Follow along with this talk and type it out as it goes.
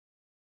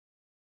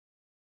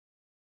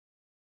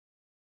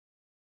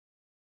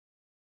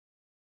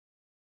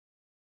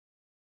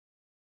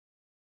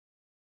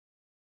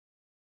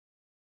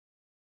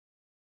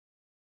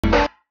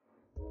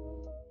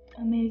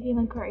I'm making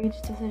a courageous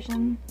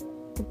decision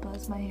to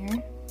buzz my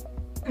hair.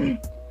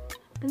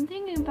 Been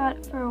thinking about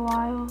it for a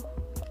while,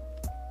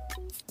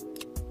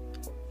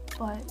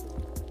 but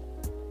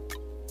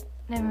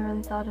never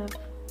really thought of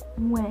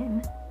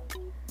when.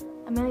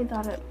 I mainly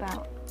thought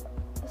about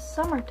the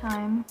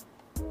summertime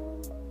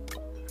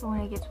for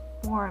when it gets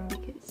warm,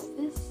 because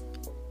this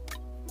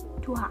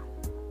too hot.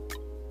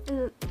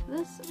 Is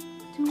this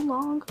too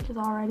long? Because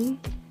already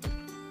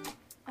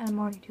I'm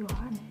already too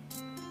hot.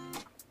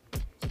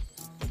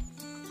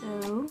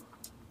 So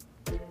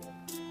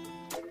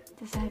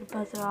decided to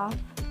buzz it off.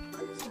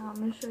 So I'm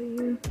gonna show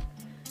you.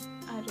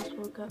 I just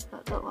woke up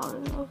not that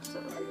long ago, so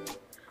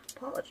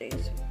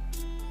apologies.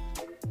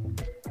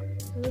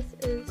 So this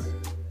is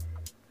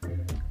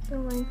the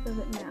length of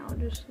it now,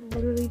 just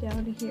literally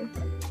down to here.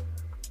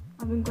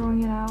 I've been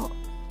growing it out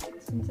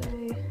since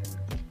I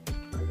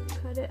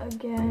cut it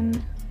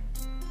again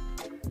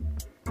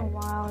a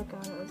while ago,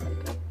 and it was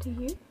like up to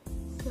here.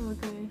 Still a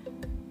good,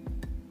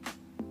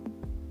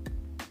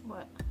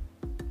 what,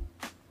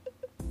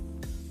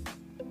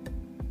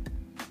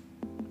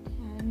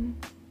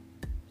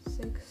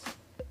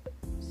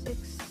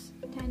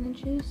 10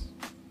 inches.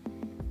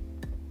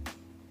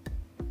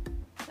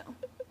 So,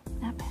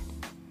 not bad.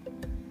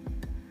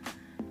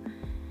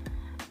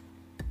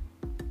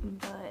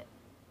 But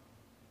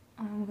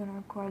I'm gonna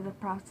record the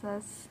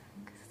process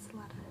because it's a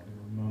lot of.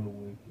 I'm not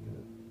awake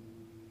yet.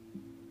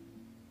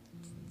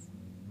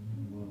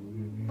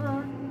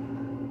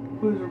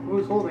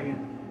 Who's holding it?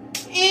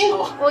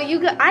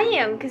 Well, I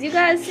am, because you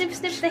guys snip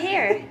the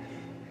hair.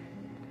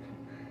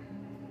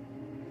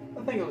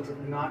 I think it looks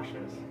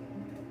obnoxious.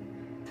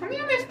 Come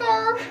here,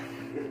 mister!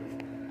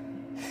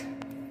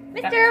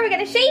 Mister, we're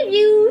gonna shave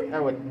you! I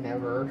would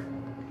never.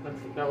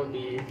 That would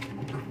be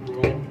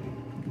cruel.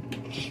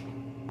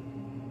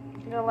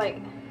 You're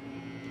like,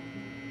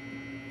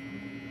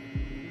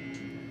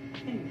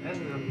 That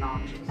is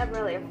obnoxious. I'm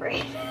really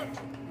afraid.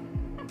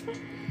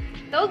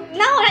 Don't, no,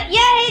 not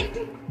yet!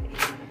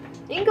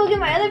 You can go get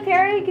my other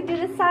pair, you can do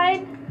this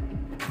side.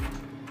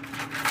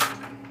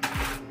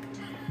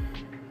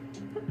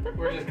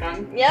 We're just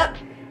cutting? Yep.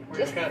 We're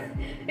just cutting.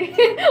 wait,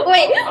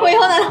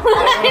 hold on.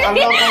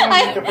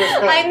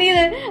 I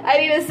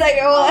need a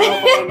second one.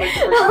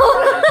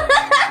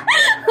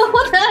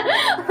 Hold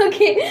on.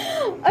 Okay.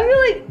 I feel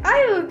like I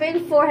have a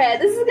big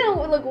forehead. This is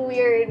gonna look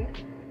weird.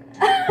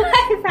 I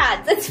have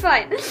hats. It's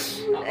fine.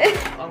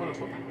 I'm gonna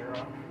put my hair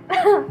up.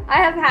 I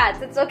have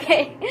hats. It's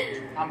okay.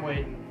 I'm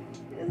waiting.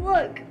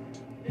 Look.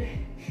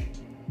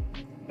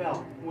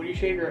 Belle, when you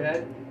shave your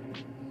head,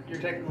 you're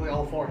technically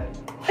all forehead.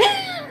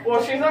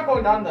 Well, she's not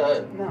going down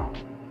the. No.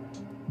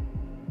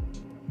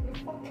 Who the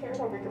fuck cares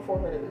how big your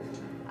forehead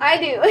is? I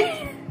do.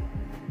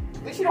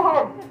 At least you know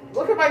how to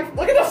look at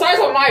the size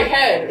of my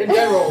head in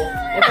general.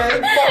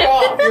 Okay, fuck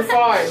off. You're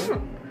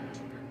fine.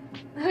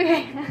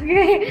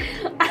 Okay.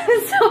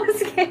 I'm so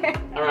scared.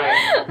 All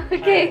right.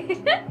 Okay.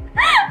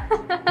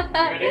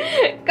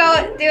 Ready?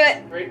 Go. Do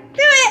it. Ready? Do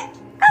it.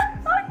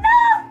 Oh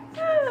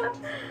no.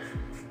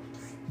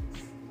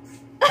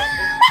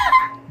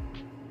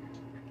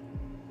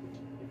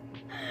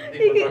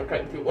 These ones aren't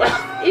cutting too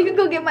well. You can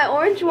go get my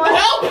orange ones.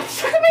 Help!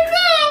 Make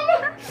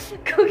them!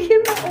 Go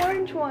get my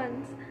orange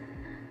ones.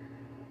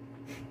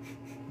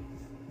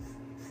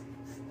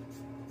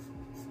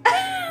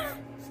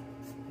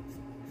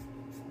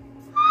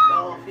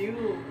 Belle, if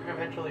you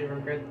eventually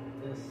regret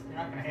this, you're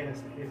not gonna hate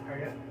us, are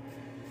you?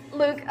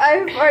 Luke,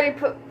 I've already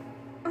put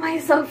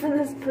myself in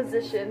this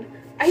position.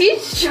 Are you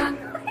struggling?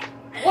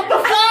 What the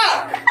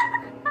fuck?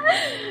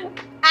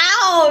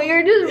 Ow!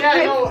 You're just Yeah,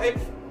 I know.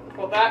 It's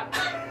well that.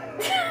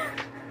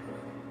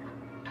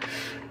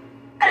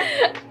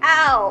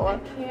 Ow! I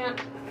can't.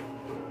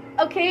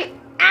 Okay.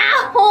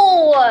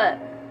 Ow!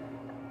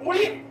 What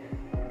are you?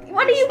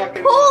 What are you It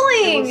was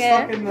pulling?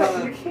 stuck in You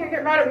the. can't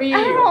get mad at me. It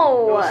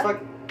was Ow!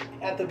 stuck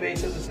at the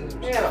base of the scissors.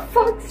 Yeah.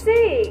 For fuck's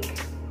sake!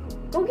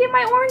 Go get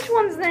my orange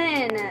ones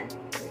then.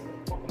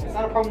 It's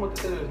not a problem with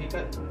the scissors. He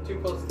cut too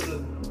close to the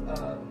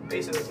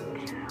base of the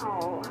scissors.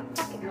 Ow! That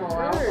fucking No,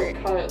 hurt.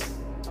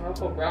 I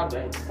also grabbed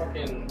a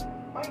fucking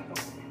Michael.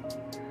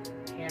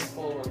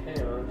 handful of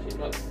hair. She's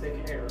got thick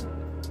hair.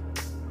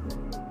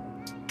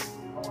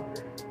 I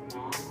wonder.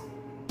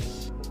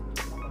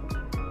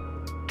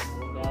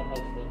 Well, that has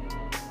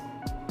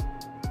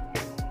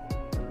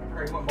I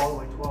heard he went bald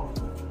at like 12.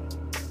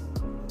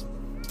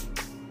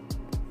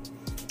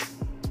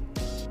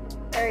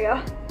 There we go.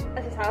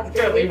 That's just how it's I'm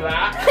gonna gonna be. leave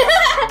that.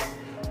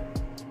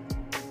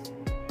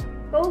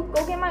 Go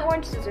get my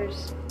orange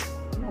scissors. I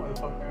don't know where the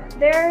fuck they are.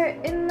 They're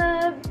in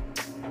the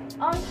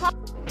on top.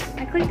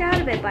 I clicked out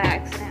of it by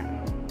accident.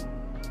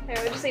 Here,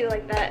 we'll just leave it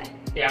like that.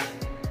 Yeah.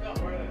 No,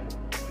 where are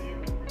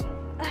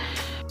they?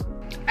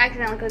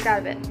 Accidentally clicked out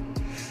of it.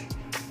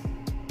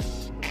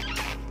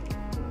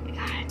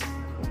 God.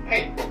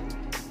 Hey.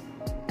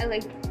 I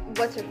like,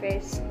 what's her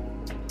face?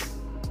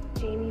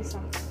 Jamie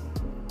something.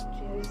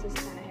 She has this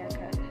kind of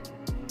haircut.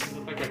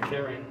 You look like a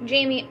Karen.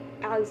 Jamie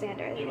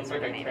Alexander. I think You look is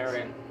like what a her name is.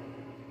 Karen.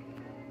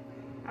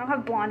 I don't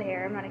have blonde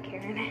hair. I'm not a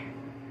Karen.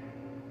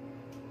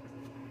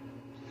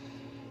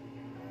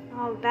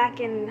 Oh, back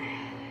in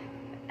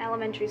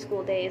elementary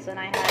school days when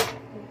I had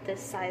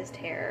this sized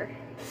hair.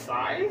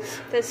 Size?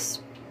 This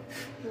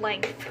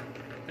length.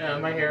 Yeah,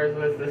 my hair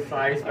was this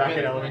size back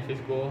in elementary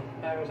school.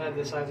 I always had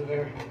this size of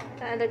hair.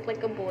 I look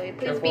like a boy.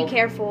 Please Careful. be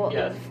careful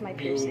Yes, of my you-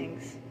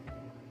 piercings.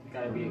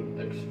 Gotta be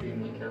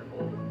extremely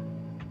careful.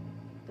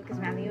 Lucas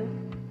Matthew,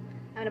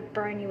 I'm gonna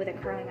burn you with a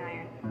curling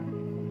iron.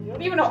 You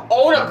don't even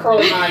own a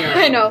curling iron.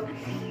 I know.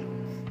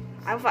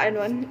 I'll find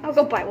one. I'll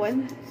go buy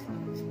one.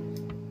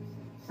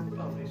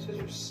 Oh, these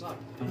scissors suck.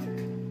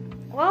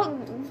 Well,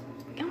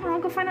 I'll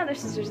go find other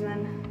scissors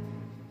then.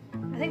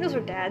 I think those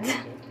were Dad's.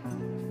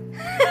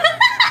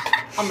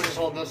 I'm gonna just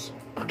hold this.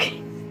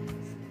 Okay.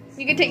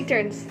 You can take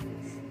turns.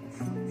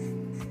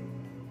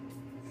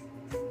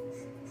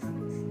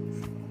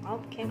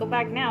 Well, can't go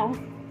back now.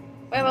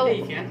 Wait, well, Yeah,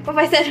 you can. what if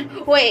I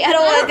said, wait, I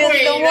don't want to do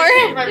this no Wait, you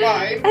changed my more?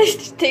 mind. I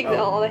just take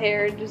Oh. all the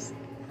hair and just...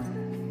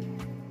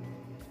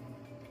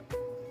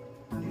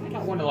 I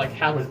don't want to like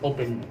have an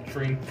open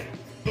drink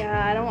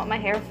Yeah, I don't want my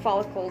hair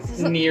follicles.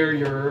 near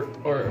your,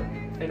 or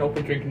an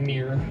open drink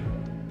near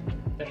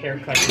the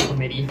haircut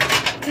committee.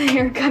 The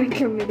hair cutting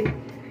committee.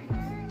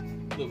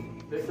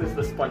 This is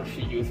the sponge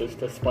she uses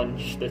to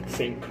sponge the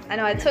sink. I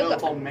know, I It's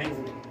took... all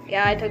mangled.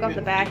 Yeah, I took off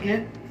the back.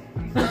 Eating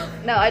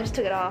No, I just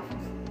took it off.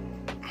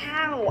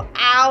 Ow,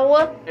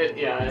 ow.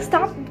 Yeah. it's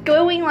Stop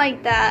going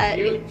like that.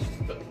 just-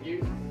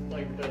 You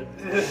like the.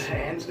 it?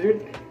 Hands,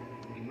 dude.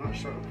 I'm not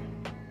sure.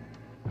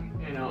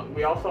 You know,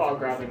 we also are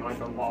grabbing like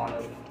a lot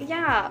of.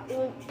 Yeah,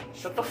 well,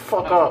 Shut the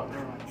fuck Oh, up.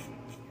 never mind.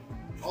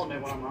 I'll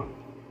admit when I'm wrong.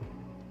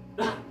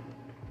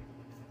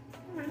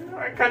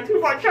 I cut too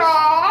much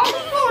off.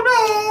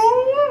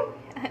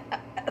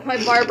 Oh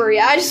my barber,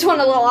 yeah, I just want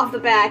a little off the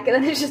back, and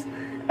then it's just...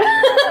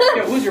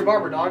 Yeah, who's your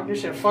barber, dog? You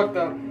shit fucked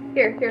up.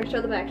 Here,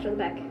 show the back, show the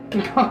back.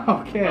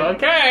 Okay. no.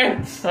 Okay. I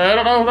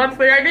don't know if that's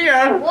the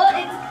idea. Well,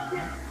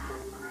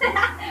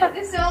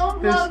 it's so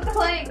long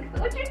clank.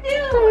 What'd you do?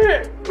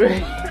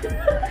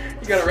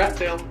 You got a rat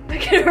tail. I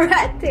get a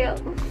rat tail.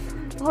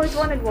 I always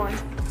wanted one.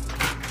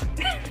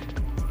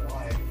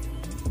 Why?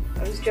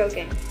 I was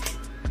joking.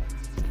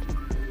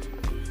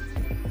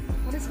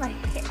 What is my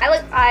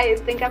hair? I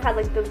think I've had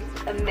like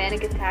a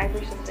manic attack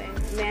or something.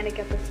 A manic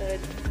episode.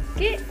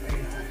 Get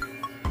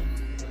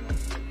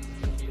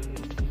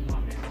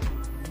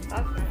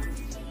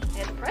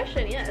yeah,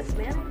 depression, yes,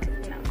 manic.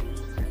 No.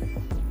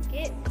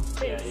 Get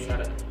Yeah, this. you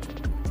gotta.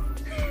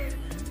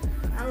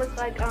 I look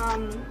like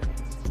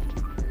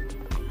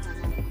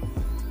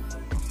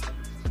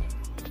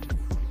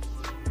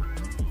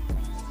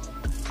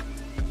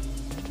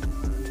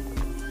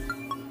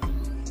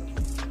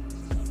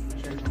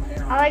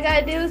all I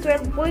gotta do is wear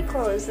boy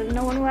clothes and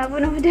no one will ever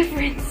know the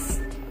difference.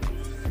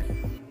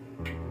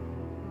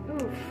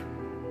 Oof.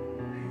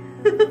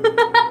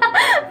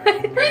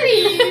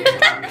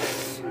 I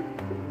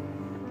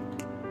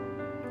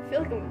feel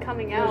like I'm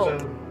coming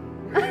out.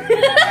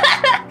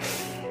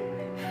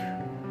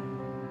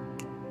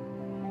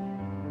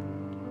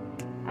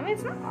 I mean,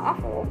 it's not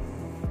awful.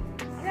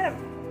 I got a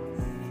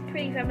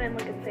pretty feminine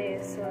looking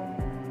face, so.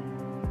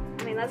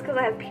 I mean, that's because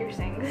I have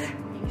piercings.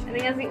 I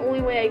think that's the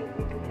only way I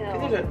can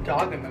tell. There's a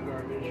dog in the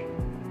garbage.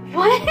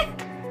 What?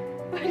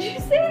 What did you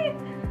say?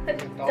 A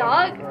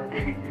dog? in the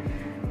garbage.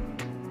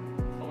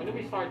 So when do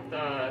we start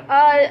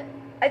the?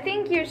 I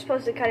think you're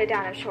supposed to cut it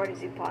down as short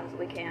as you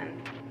possibly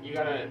can. You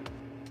gotta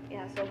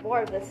Yeah, so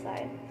more of this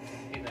side.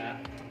 do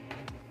that.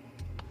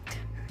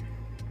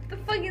 The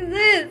fuck is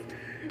this?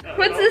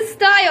 What's this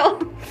style?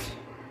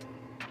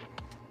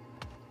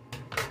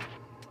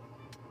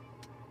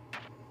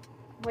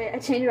 Wait, I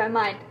changed my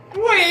mind.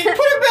 Wait, put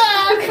it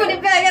back. Put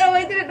it back, I don't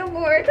want to do it no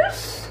more.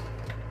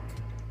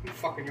 You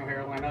fucking your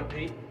hairline up,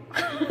 Pete.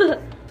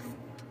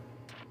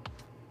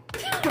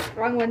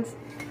 Wrong ones.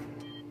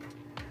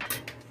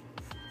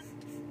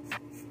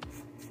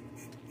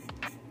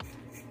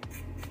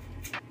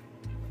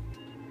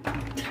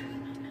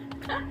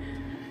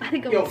 I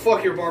think I'm... Yo,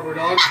 fuck your barber,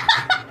 dog.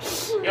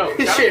 Yo,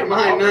 This shit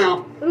mine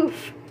now.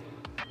 Oof.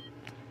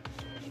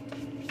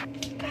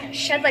 God,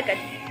 shed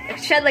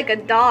like a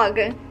dog.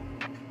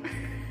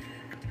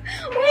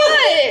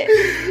 What?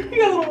 You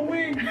got a little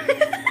wing.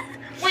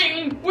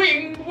 Wing,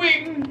 wing,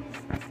 wing.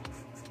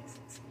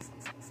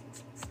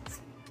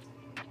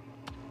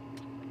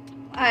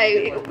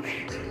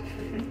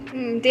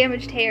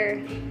 Damaged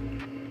hair.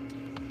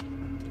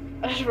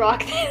 Let's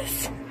rock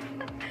this.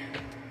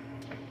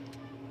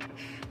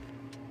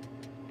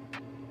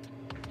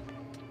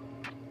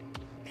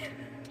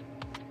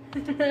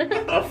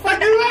 The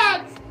fuck is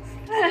that?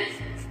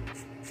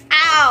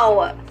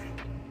 Ow!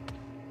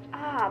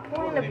 Ah,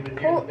 pulling wasn't even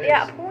the near the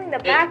base. pulling the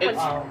back ones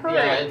hurt.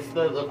 Yeah, it's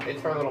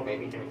it's her little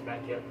baby doing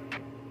back here.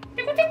 I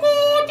didn't even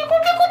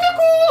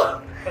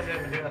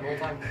do that the whole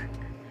time.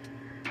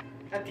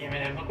 God damn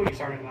it, Em. Look what you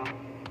started now.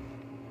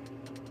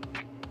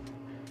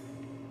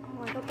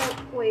 Oh, I thought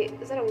that. Wait,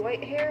 is that a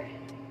white hair?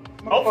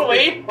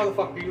 Hopefully.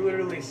 Motherfucker, you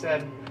literally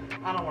said,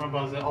 I don't want to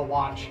buzz it, I'll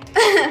watch.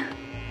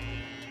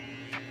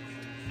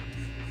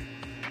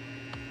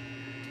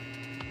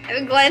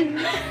 Evan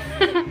Glenn.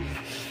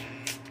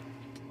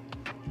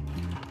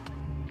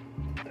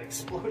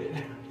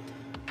 exploded.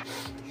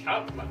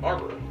 Shout out to my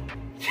barber.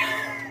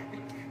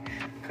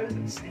 Cause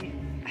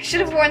insane. I should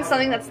have worn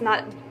something that's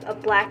not a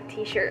black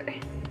t-shirt.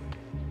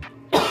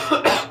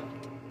 Just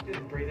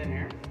breathe in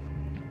air.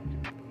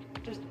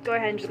 Just go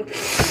ahead and just go.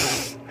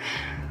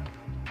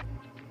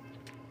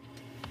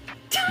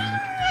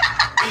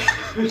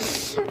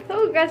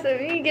 So aggressive.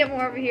 You need to get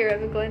more over here,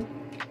 Evan Glenn.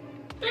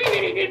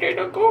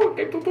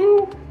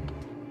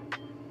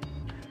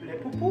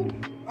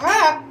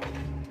 Ah!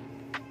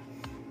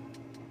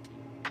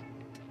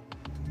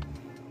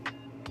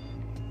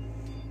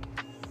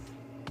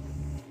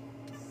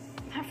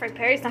 I'm afraid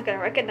Perry's not gonna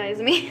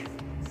recognize me.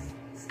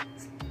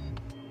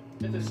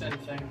 It's the same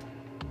thing.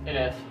 It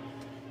is.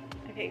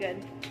 Okay,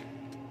 good.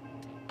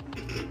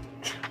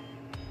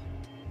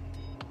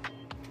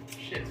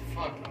 Shit,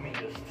 fuck. I mean,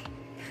 just.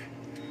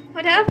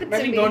 What happened to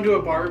Imagine me? going to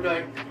a bar and be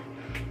like,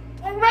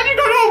 Imagine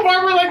going to a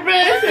barber like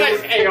this.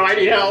 Like, hey, yo, I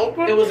need help.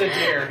 it was a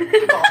dare.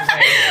 That's all I'm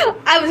saying.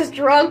 I was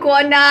drunk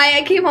one night.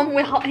 I came home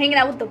hanging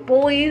out with the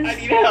boys. I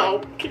need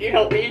help. Can you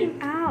help me?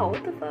 Ow,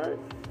 what the fuck?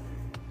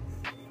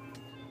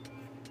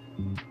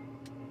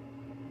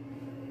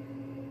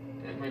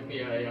 It might be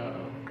a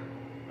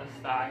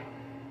sty.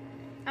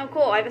 Oh,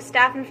 cool. I have a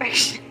staph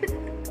infection.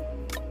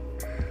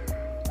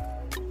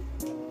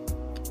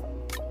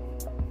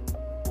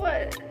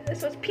 What?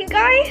 This was pink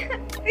eye?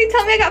 Are you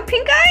telling me I got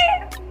pink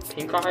eye?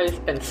 Pink eyes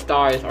and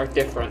styes are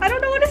different. I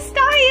don't know what a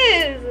sty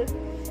is.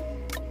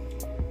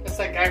 That's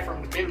that guy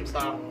from Game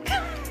Style.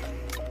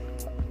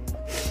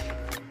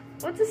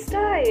 What's a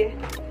sty?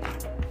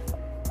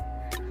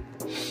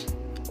 I'm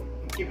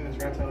keeping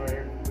this rat tail right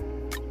here.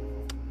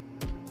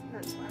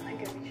 That's fine. I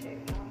can be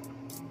shaved off.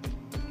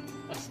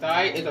 A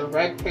sty is a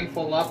red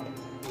painful lump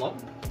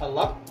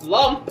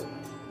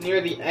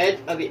near the edge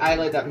of the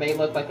eyelid that may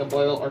look like a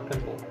boil or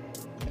pimple.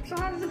 So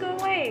how does it go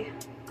away?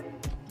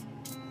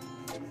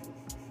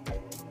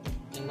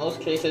 In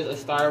most cases, a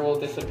sty will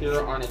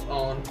disappear on its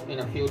own in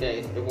a few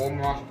days. A warm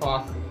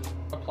washcloth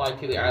applied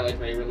to the eyelid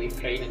may relieve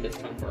pain and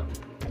discomfort.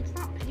 It's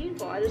not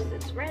painful.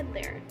 It's red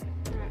there.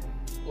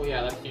 Well,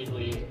 yeah, that's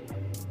usually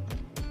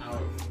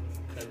how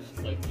kids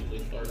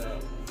usually start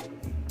out.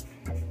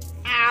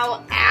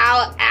 Ow!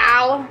 Ow!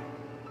 Ow!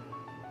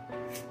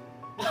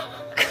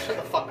 Shut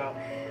the fuck up.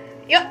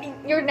 Yep,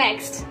 you're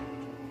next.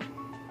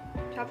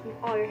 Chopping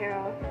all your hair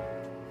off.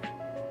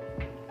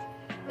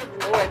 Good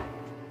lord.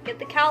 Get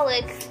the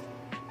cowlick.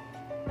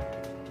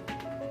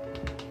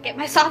 Get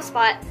my soft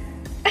spot.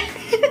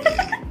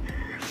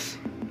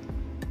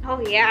 Oh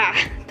yeah,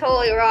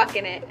 totally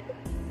rocking it.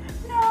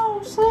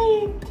 No,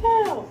 sleep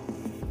till.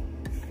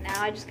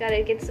 Now I just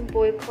gotta get some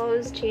boy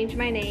clothes, change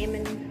my name,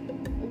 and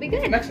we'll be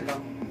good.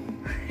 Mexico.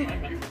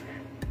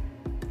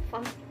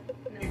 Fun.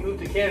 You moved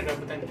to Canada,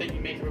 but then you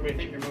make everybody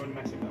think you're moving to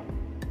Mexico.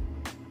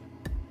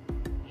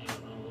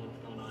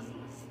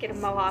 Get a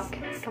mohawk.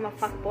 Become a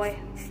fuck boy.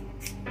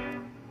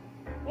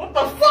 What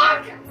the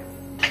fuck?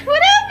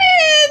 What happened?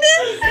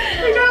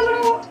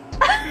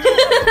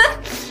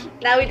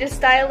 Now we just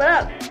style it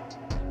up.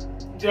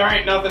 There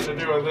ain't nothing to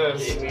do with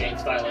this. We ain't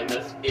styling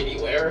this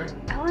anywhere.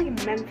 I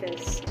like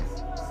Memphis.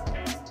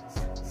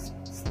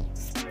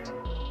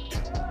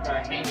 Got a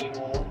hanging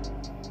wall.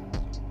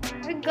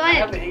 We're I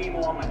have good. the hanging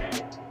mole on my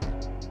head.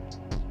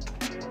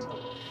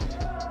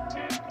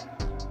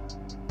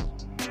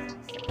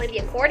 Play the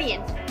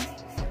accordion.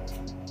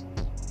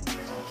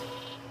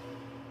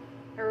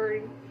 Or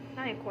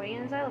not an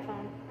accordion, a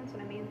xylophone. That's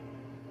what I mean.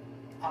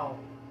 Oh.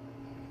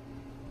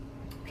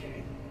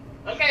 Okay.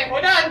 Okay,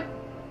 we're done.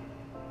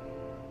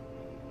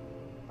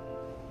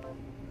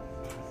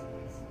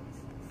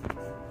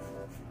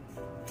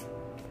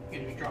 You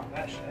need to drop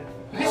that shit.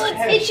 Oh,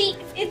 it's itchy.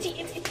 It's itchy.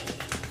 It's itchy.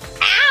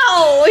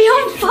 Ow! You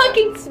don't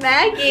fucking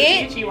smack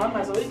it. Itchy, why am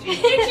I so itchy?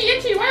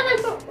 Itchy, why am I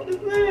so... What is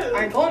this?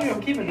 I told you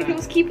I'm keeping He that.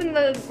 was keeping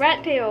the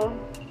rat tail.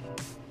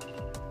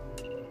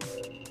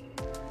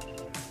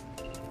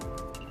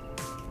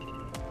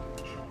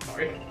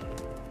 Sorry.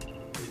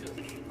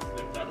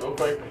 Snip that real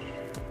quick.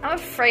 I'm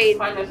afraid.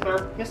 Hi,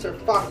 mister. Mister,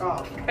 fuck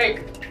off.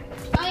 Hey.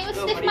 Oh, you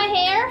Go, sniff buddy. my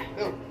hair?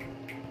 Go.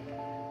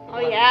 Oh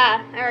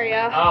yeah, there we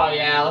go. Oh,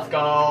 yeah, let's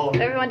go.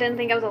 Everyone didn't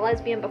think I was a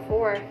lesbian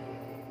before.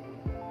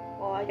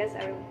 Well, I guess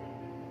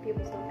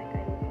people still think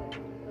I do.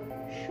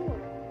 But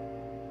sure.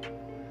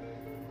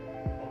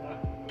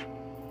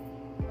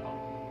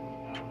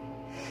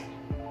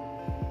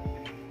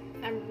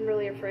 I'm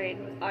really afraid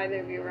with either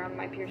of you around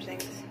my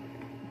piercings.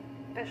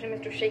 Especially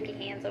Mr. Shaky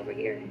Hands over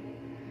here.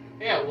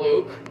 Yeah,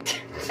 Luke.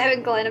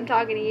 Evan Glenn, I'm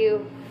talking to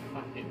you.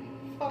 The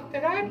fuck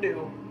did I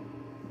do?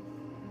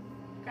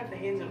 Got the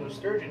hands of a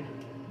sturgeon.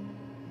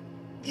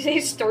 Did you say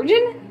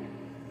sturgeon?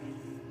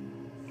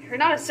 You're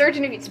not a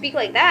surgeon if you'd speak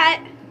like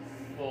that.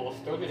 Well,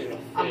 sturgeon is a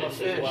fish, I'm a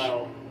fish. as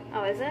well.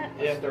 Oh, is it?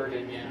 Yeah,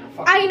 sturgeon, yeah.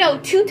 Fuck. I know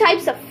 2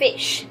 types of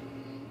fish.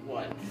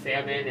 What?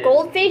 Salmon and...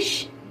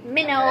 Goldfish,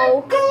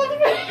 minnow.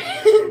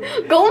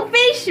 Goldfish!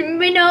 Goldfish,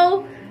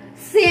 minnow,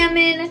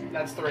 salmon.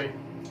 That's 3.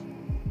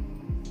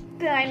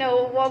 I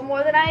know one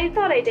more than I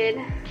thought I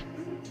did.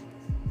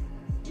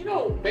 You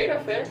know, beta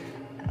fish.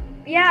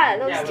 Yeah,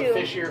 those Yeah, two. the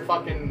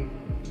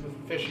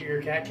fish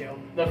your cat killed.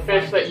 The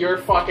fish that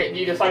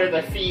you decided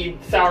to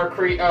feed sour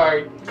cream,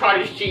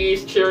 cottage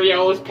cheese,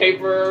 Cheerios,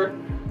 paper.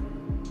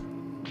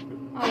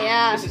 Oh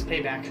yeah. This is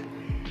payback.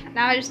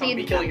 Now I just Don't be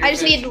need killing your I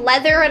just fish. need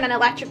leather and an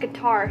electric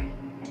guitar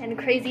and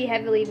crazy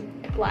heavily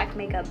black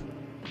makeup.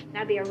 And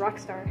I'd be a rock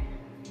star.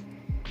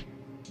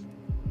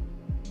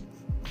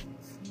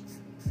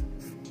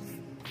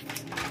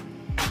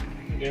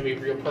 You're gonna be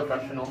real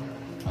professional.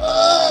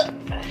 Oh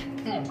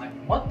my,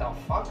 what the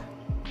fuck?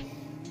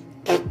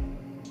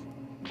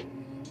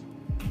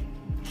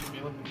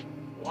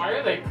 Why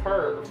are they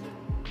curved?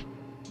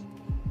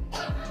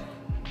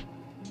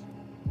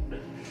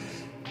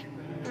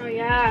 Oh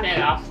yeah. Can't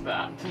ask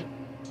that.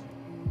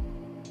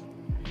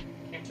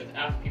 Can't just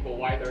ask people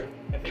why they're.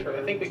 I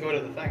think we go to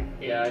the thing.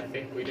 Yeah, I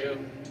think we do.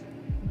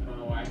 I don't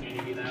know why I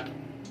handed you that.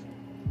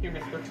 Here,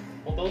 mister.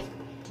 Hold those.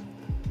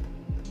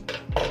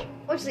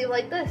 Or just leave it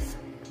like this.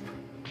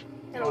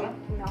 It'll, Wanna?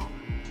 no.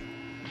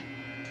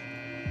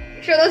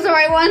 You sure those are the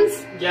right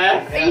ones?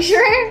 Yes. Are you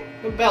sure?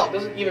 The belt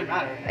doesn't even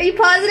matter. Are you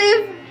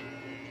positive?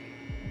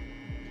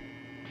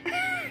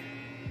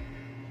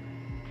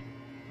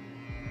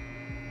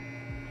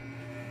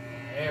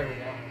 There we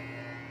go.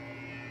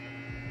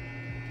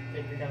 I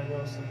think we're gonna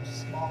go some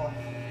smaller.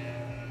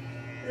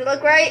 Does it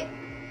look right?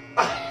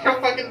 I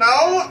don't fucking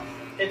know.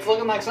 It's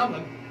looking like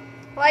something.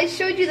 Well, I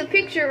showed you the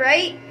picture,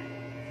 right?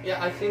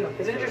 Yeah, I've seen them.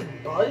 Isn't it just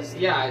buzz?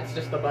 Yeah, it's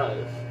just a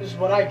buzz. This is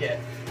what I get.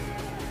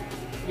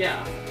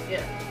 Yeah.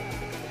 Yeah.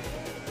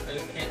 I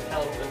just can't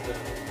tell if this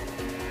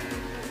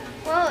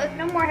is. Well, if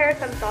no more hair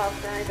comes off,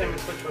 then I Then think.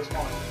 we switch to a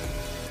smaller.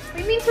 What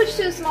do you mean switch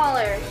to a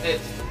smaller?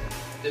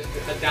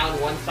 It's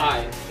down one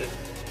side.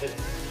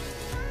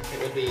 It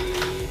would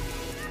be.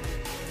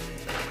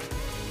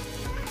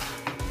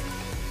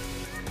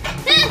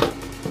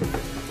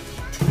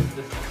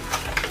 This one.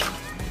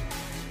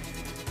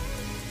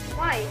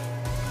 Why?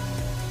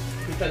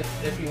 Because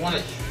if you want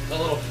it a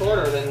little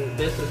shorter, then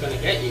this is going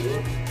to get you.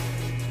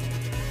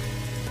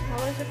 Well,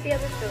 let's just see how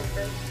this goes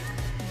first.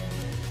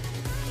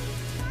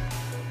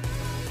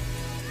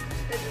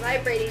 It's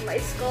vibrating my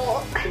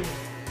skull. I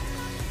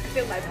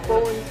feel my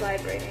bones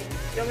vibrating.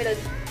 You want me to?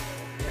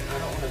 I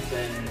don't want to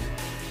bend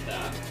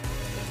that.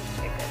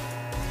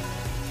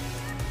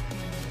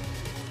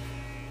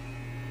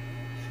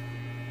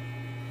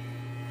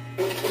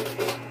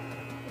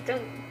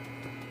 Don't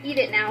eat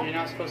it now. You're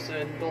not supposed to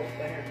engulf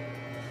the hair.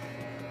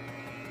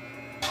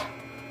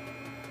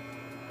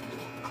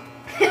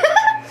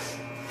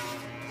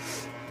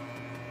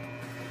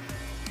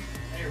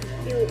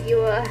 There we go.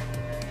 You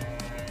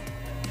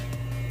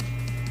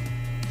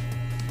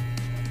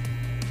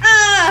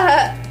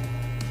Ah!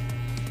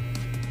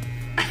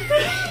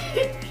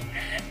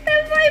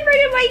 That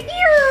vibrated my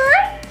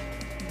ear!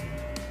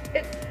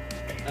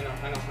 I know.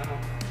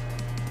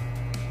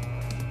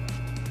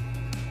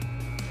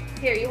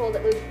 Here, you hold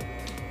it, Luke.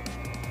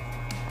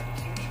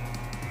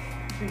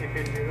 You get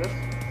paid to do this.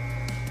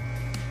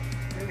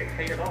 You don't get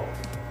paid at all.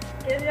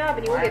 Get a job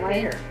and you will Why get am I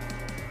paid. here?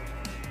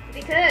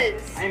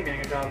 Because I am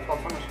getting a job at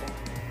 12 summer school.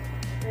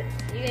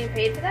 you getting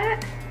paid for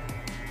that?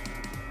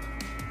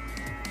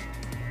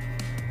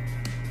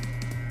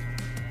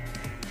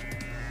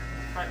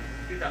 Alright,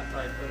 do that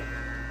side too.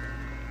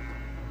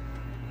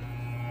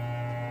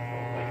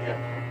 Like,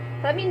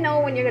 yeah. Let me know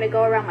when you're gonna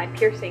go around my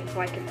piercing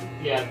so I can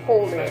Yeah,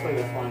 hold it. especially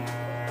this one.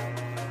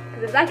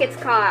 Because if that gets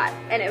caught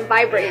and it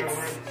vibrates,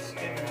 This is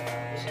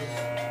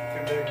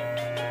too big.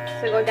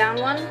 so go down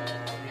one,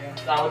 Yeah.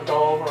 That would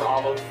go over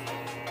all of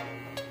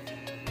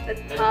the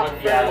as top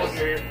much, yeah,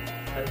 first.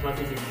 as much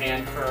as you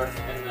can first,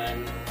 and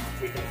then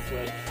we can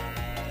switch.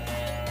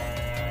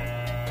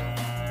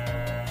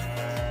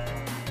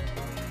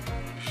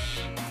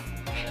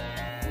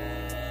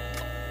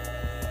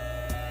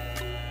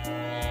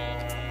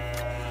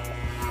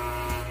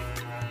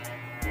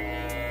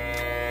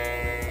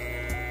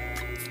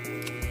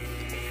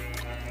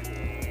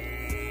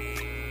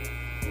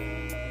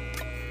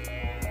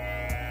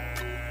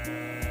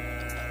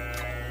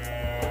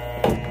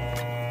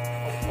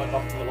 Like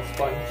off the little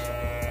sponge.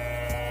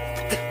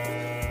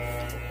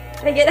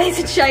 They get nice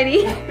and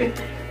shiny.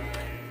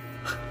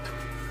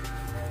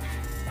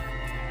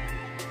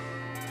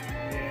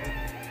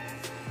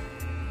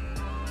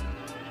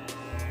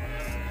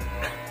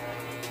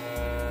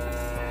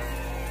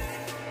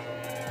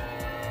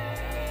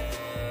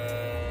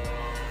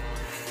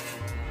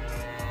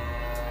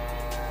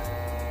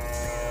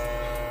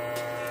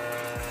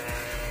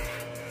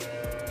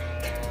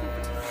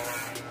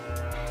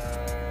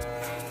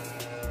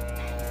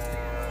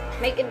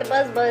 Make it the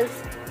buzz buzz.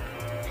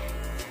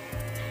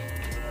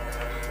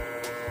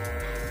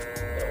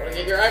 Don't want to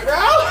get your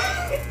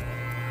eyebrow?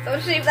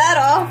 Don't shave that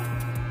off.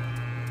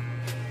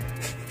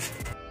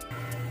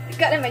 It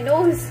got in my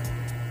nose.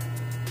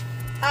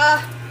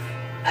 Ah,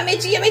 I'm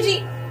itchy, I'm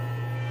itchy.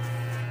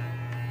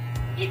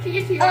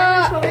 Itchy,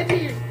 I'm so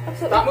itchy. I'm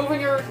so Stop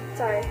moving your...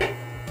 sorry.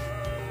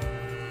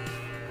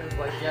 It's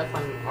like, yes,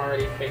 I'm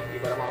already shaky,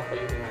 but I'm also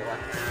using my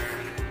left.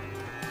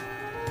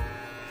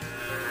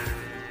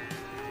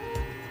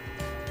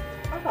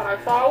 thought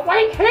I saw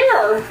white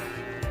hair.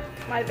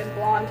 Might have been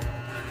blonde.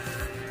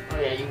 Oh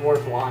yeah, you were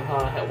blonde,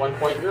 huh? At one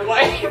point in your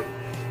life.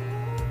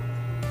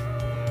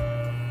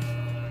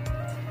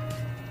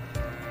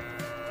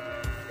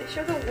 They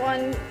show the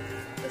one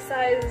the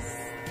size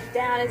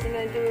down isn't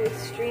gonna do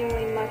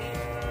extremely much.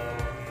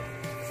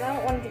 So I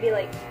don't want it to be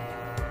like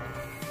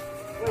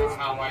where it's,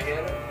 How I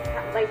get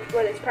it? like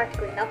where it's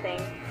practically nothing.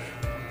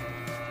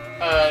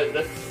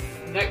 The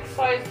next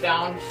size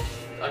down,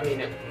 I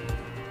mean,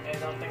 I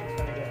don't think it's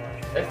gonna get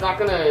much. it's not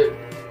gonna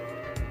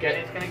get.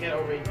 It's gonna get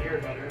over here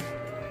better.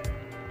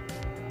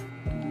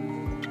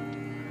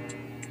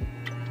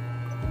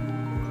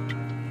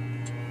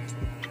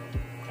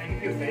 Can I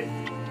give you a face?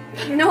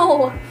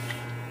 No!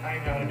 I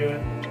know how to do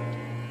it.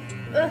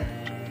 Ugh.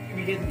 Give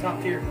me get the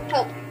top tier.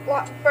 Help!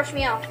 Brush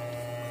me off.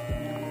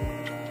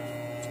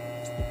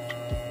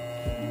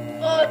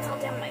 Oh, it's all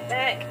down my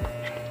back.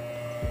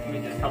 Let me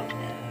just help.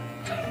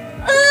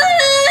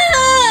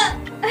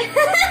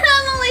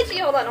 I'm only itchy.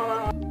 Hold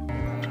on.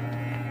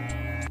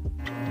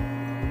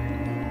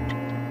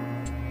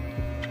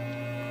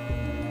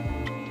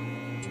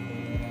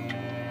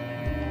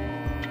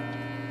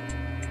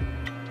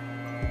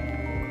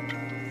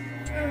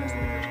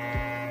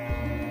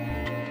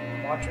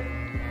 Watch it.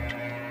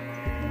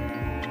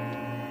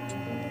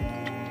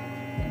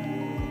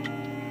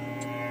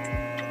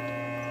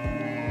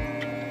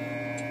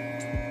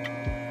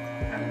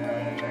 I'm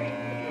really afraid.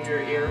 Move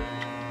your ear.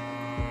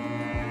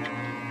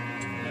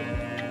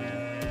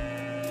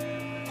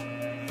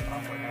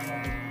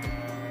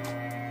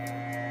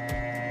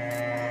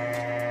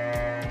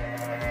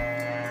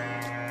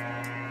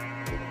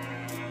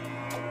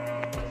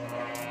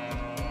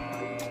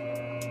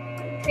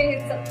 I need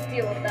something to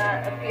deal with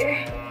that up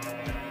here.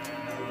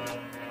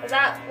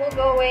 That will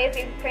go away if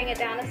you bring it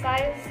down a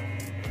size?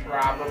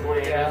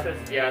 Probably. Yeah.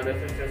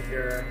 This is just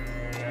your.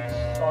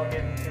 It's all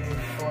getting too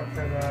short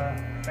for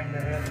the finger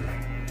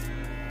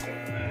hit.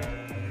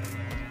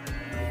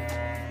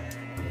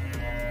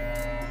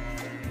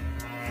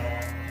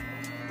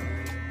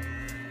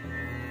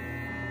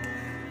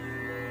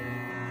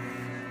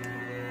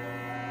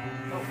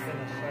 Oh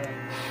goodness sake.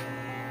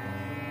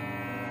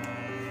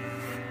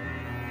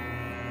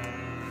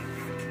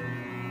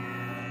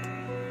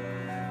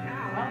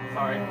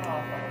 Sorry.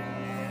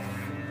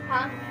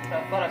 Huh?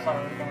 I thought I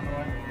saw it going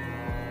away.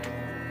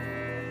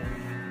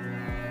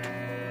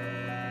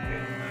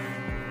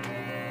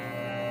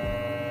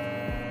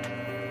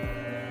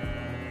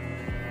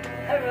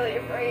 I'm really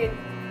afraid.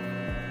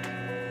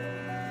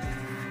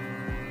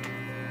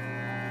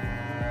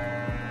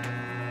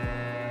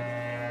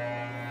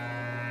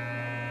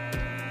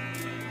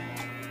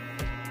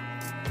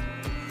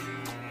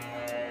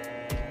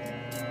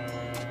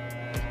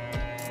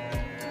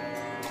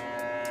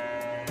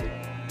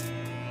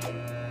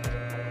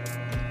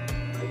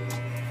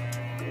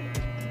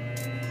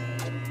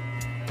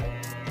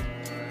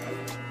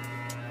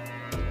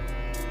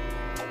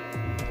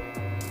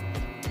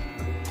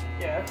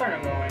 Yeah, it's starting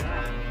to go away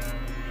now.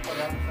 Go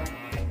down some.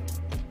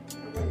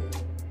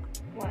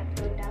 What?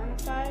 Go down a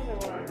size or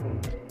what?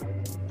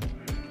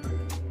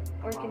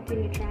 Or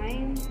continue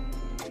trying?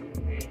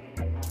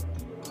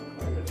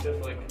 It's just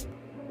like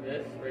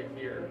this right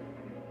here.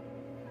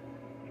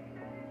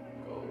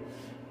 Goes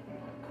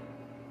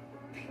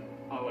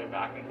all the way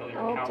back until your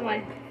Oh, cow to my.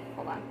 leg.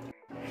 Hold on.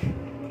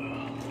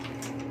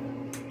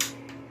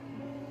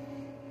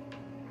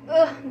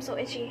 Ugh, I'm so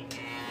itchy.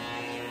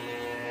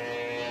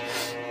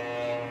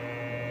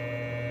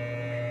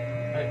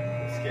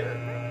 I'm scared.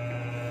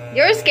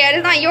 You're scared.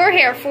 It's not your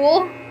hair,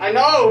 fool. I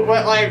know,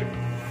 but like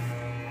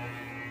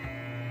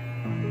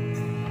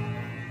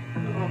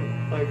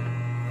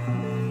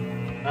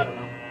I don't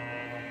know.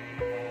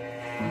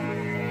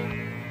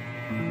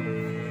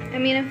 I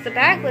mean, if the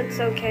back looks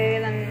okay,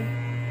 then.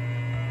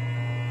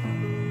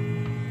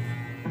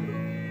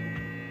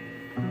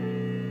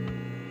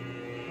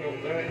 Well,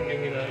 go ahead and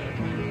give me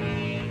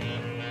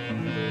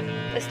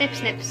The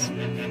snips.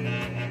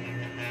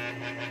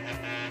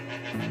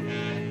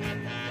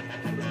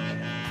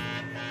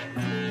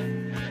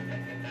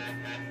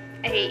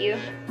 I hate you.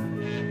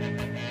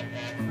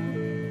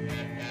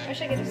 I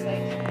wish I could just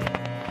like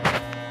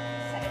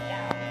set it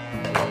down.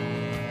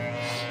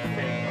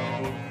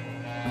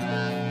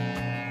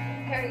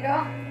 There we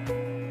go.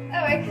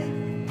 That works.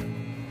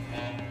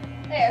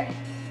 There.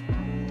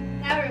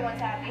 Now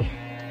everyone's happy.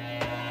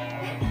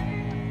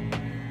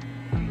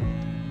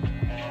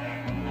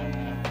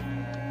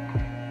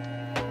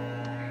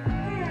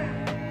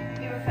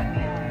 You were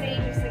fucking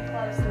dangerously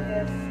close to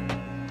this.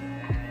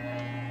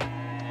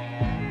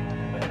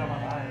 But they don't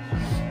have eyes.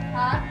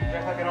 Huh? You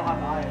act like they don't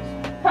have eyes.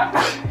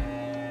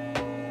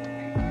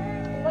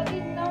 Let me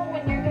know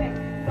when you're gonna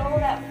go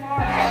that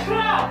far.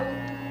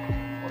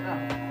 Hold down.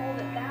 Hold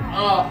it down.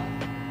 Oh.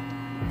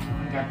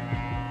 Okay.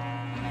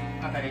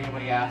 Not that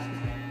anybody asked.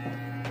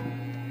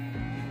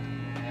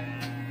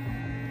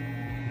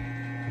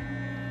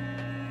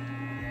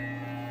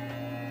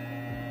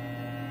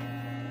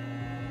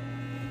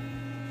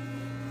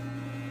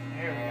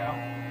 Here we go.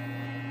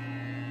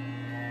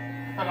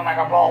 Looking like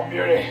a bald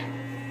beauty.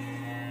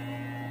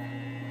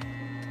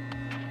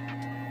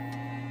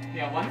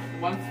 Yeah,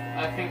 once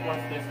I think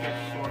once this gets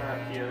shorter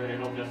up here,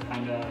 it'll just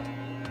kind of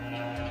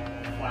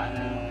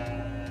flatten out.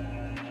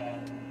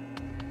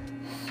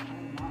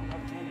 I'm not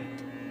left-handed.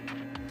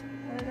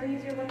 Go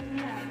use your left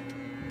hand.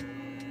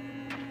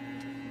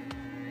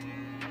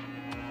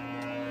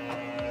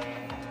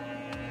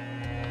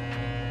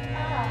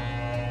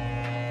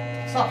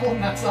 Ah. Stop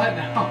holding that side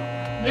now.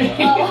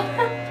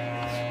 Oh.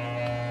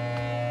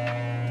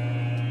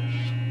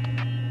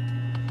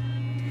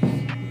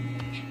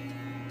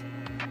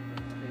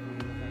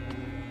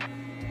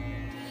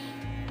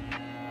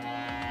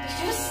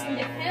 Just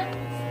sniff him?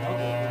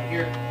 Okay, right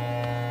here.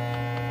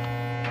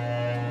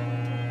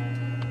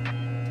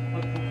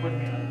 Put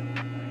me up.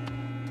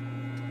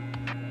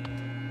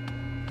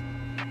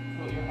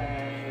 Tilt your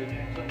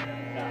head.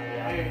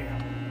 There you go.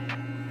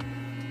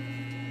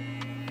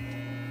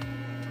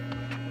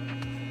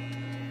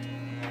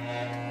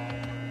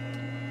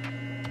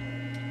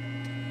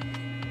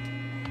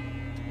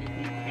 If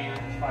you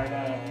can, try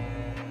to.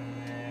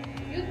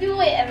 You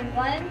do it,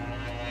 everyone.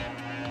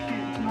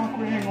 It's an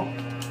awkward angle.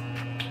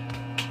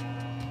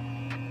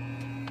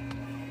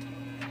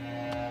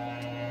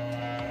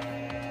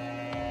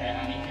 Okay,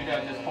 I need you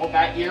to just hold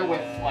that ear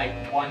with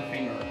like one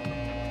finger.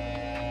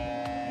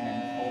 And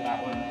then hold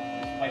that one.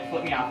 Just like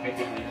flip me off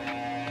basically.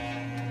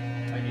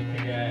 I need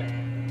to get.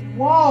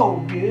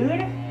 Whoa,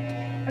 dude.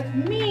 That's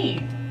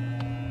me.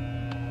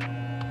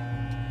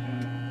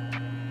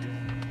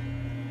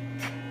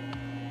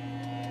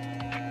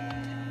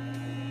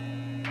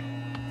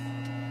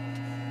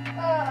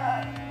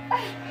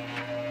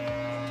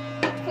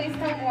 Please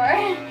no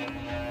more.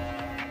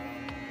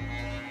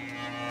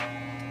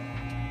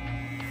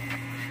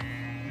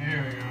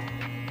 There we go.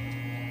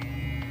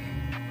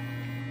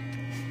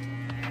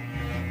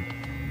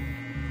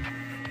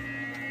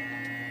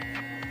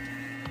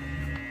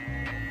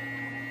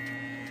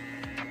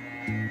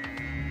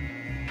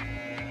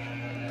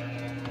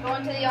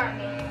 Going to the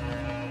army.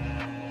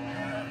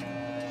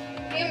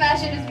 Can you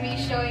imagine just me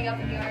showing up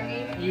in the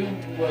army? You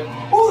would.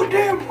 Oh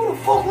damn! Who the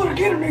fuck let her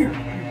get in here?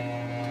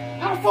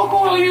 How the fuck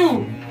old are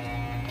you?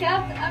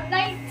 Captain, I'm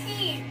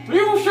 19.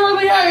 You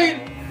surely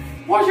ain't!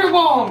 Where's your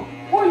mom?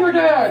 Where's your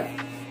dad?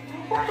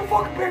 Where's the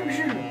fucking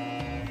babysitter?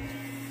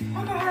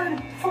 I got her in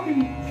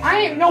fucking. I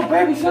ain't no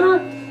babysitter!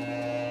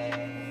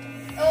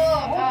 Oh,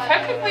 Well, God.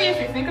 technically,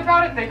 if you think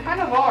about it, they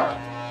kind of are.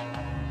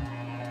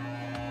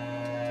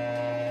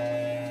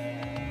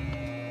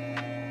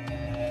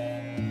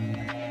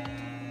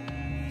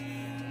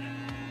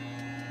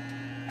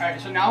 Alright,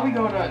 so now we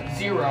go to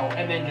 0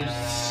 and then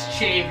just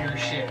shave your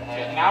shit.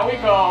 Okay, now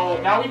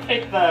we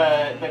take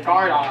the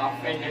guard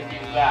off and just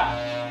use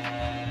that.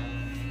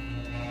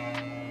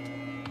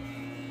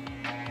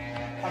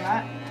 I'm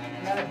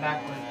at it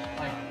backwards.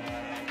 Like.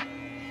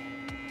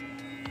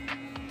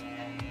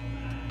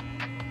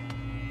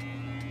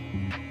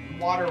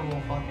 Water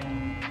will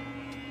fucking.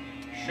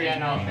 Yeah,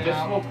 no, shit this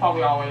out. will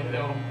probably always,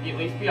 it'll at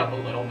least be up a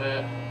little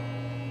bit.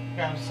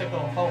 Got a sick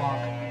little faux hawk.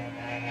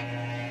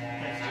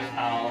 It's just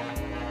how.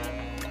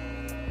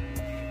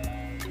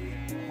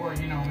 Or,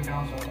 you know, we can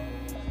also.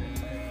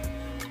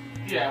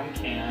 Yeah, we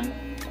can.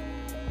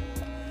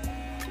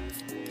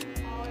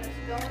 Oh, just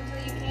go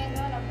until you can't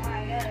go no more,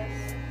 I guess.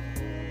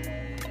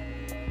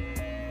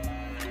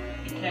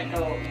 You can't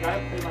go, you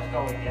gotta pretty much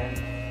go again.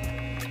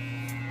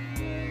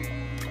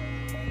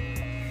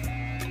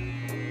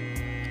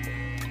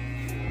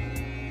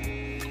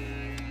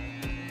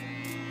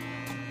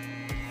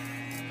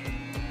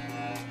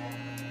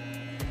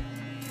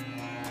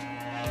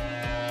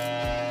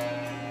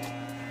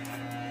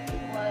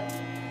 What?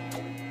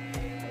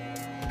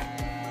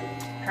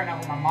 Trying out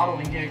with my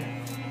modeling gig.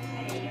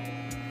 Hey.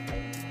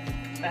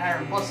 They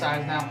hire plus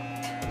size now.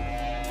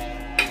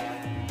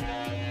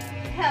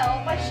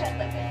 Help, I should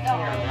look at Yeah, dog.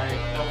 right.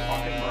 No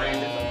fucking brand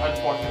is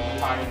unfortunately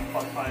higher than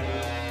plus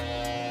sizes.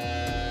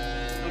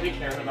 Nobody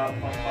cares about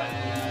plus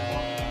sizes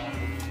anymore.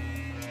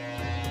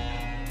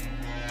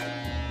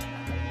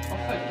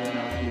 Plus sizes are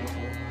not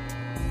beautiful.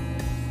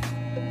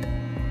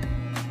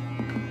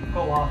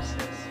 Go off, sis.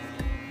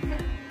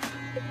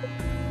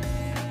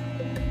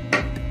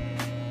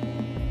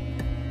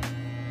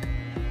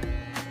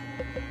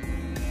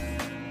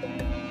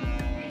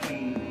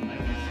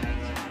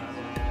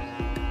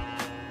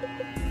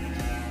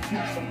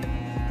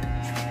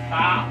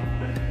 Ah!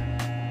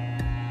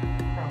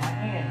 Bro, my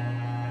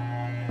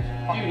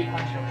hand. Fucking Dude,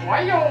 punch him.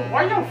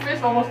 why your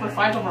fist almost the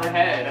size of her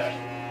head?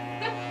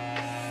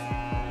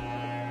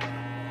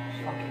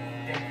 Fucking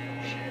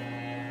ridiculous shit.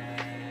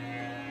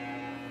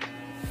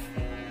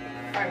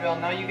 Alright, Bill,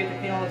 now you get to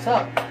clean all this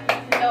up.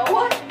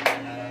 No.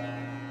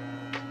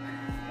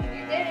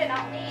 You did it,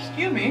 not me.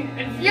 Excuse me.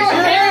 It's your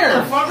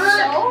hair, fucker!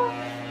 So?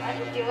 I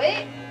didn't do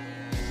it.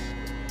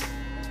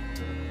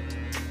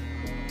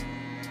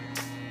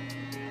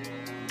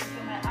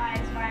 Look at my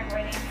eyes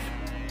vibrating.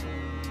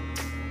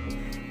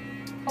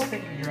 I'll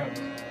take your drugs.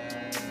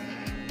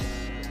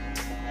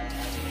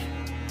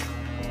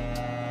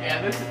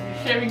 Yeah, this is.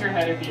 Shaving your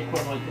head is the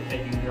equivalent to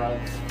taking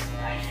drugs.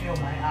 I feel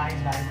my eyes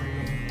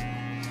vibrating.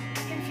 I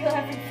can feel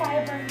every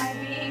fiber in my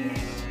being.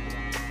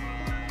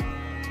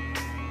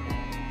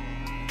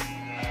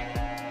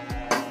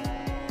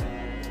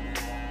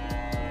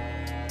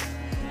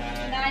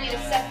 Now I need a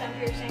septum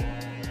piercing.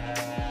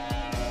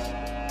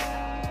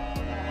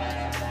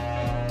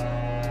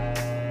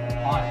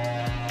 Why?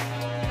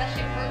 That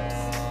shit hurts.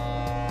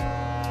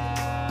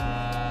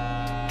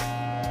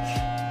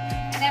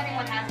 And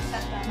everyone has a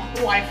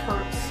septum. Life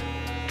hurts.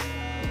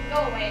 Go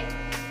away.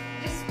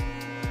 Just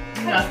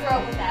cut his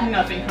throat with that.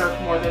 Nothing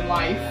hurts more than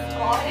life.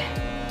 God.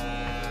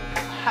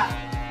 Ha.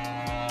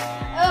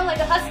 Oh, I'm like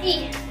a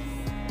husky.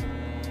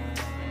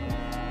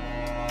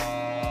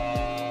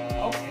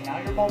 Okay, now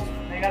you're bald.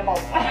 Now you got a bald.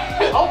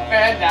 Oh,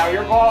 and now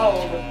you're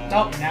bald.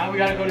 Nope, now we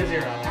gotta go to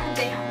 0. Damn.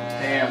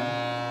 Damn.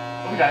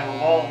 We gotta go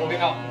bald. Look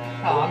at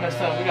Oh, I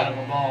messed up. We gotta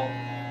go bald.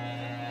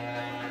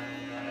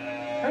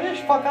 Hurry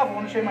the fuck up. I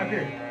want to shave my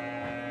beard.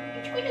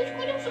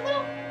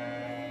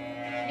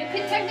 You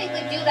could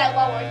technically do that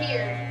while we're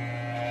here.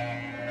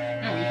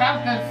 Yeah, we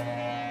have this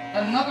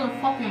another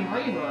fucking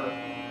razor.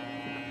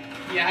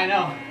 Yeah, I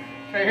know.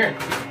 It's right here.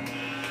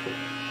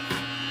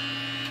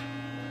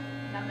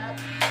 Num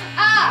nuts.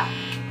 Ah!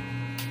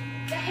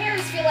 The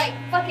hairs feel like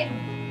fucking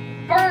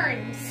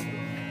burns.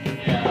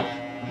 Yeah.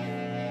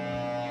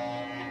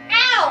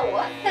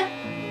 Ow!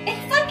 It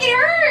fucking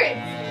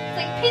hurts! It's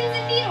like pins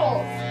and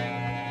needles.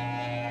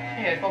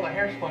 Hey, it's called a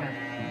hair splinter.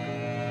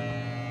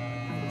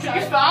 Should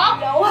you stop?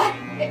 No,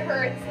 it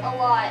hurts a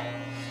lot.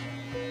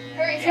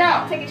 Hurry, so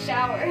Yeah. I'll take a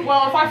shower.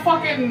 Well, if I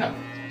fucking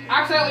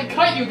accidentally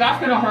cut you, that's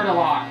gonna hurt a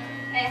lot.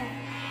 Eh.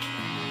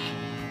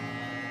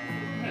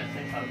 I'm gonna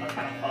say something that's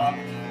kind of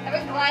fucked. That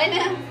was fine.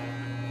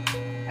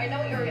 I know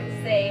what you were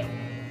gonna say.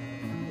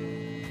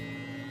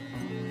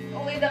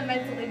 Only the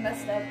mentally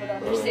messed up would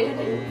understand.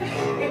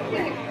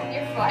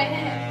 You're fine.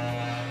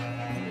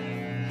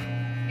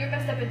 You're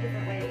messed up in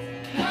different ways.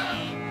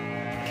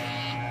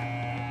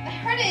 I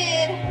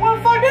hearted. What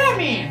the fuck that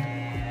mean?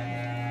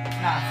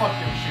 Nah, fuck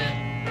this shit.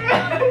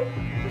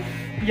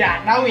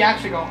 Yeah, now we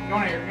actually go. You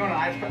want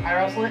an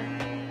eyebrow slit?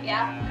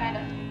 Yeah, kind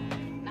of.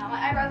 No, my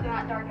eyebrows are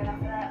not dark enough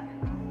for that.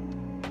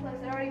 Plus,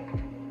 it already.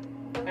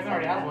 Evan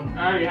already has one.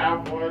 I already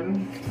have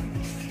one.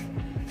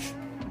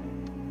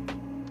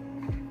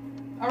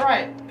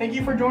 Alright, thank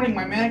you for joining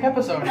my manic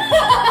episode.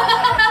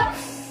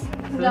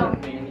 No.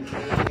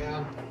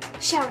 Yeah.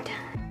 Shower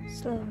time.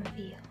 Slow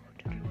reveal.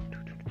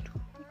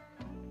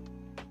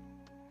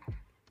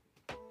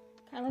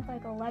 I look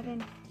like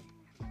 11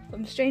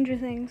 from Stranger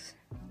Things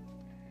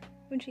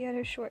when she had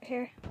her short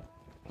hair.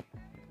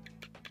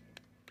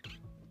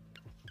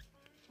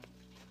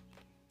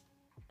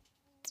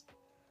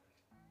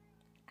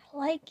 I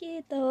like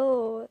it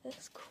though.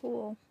 That's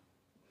cool.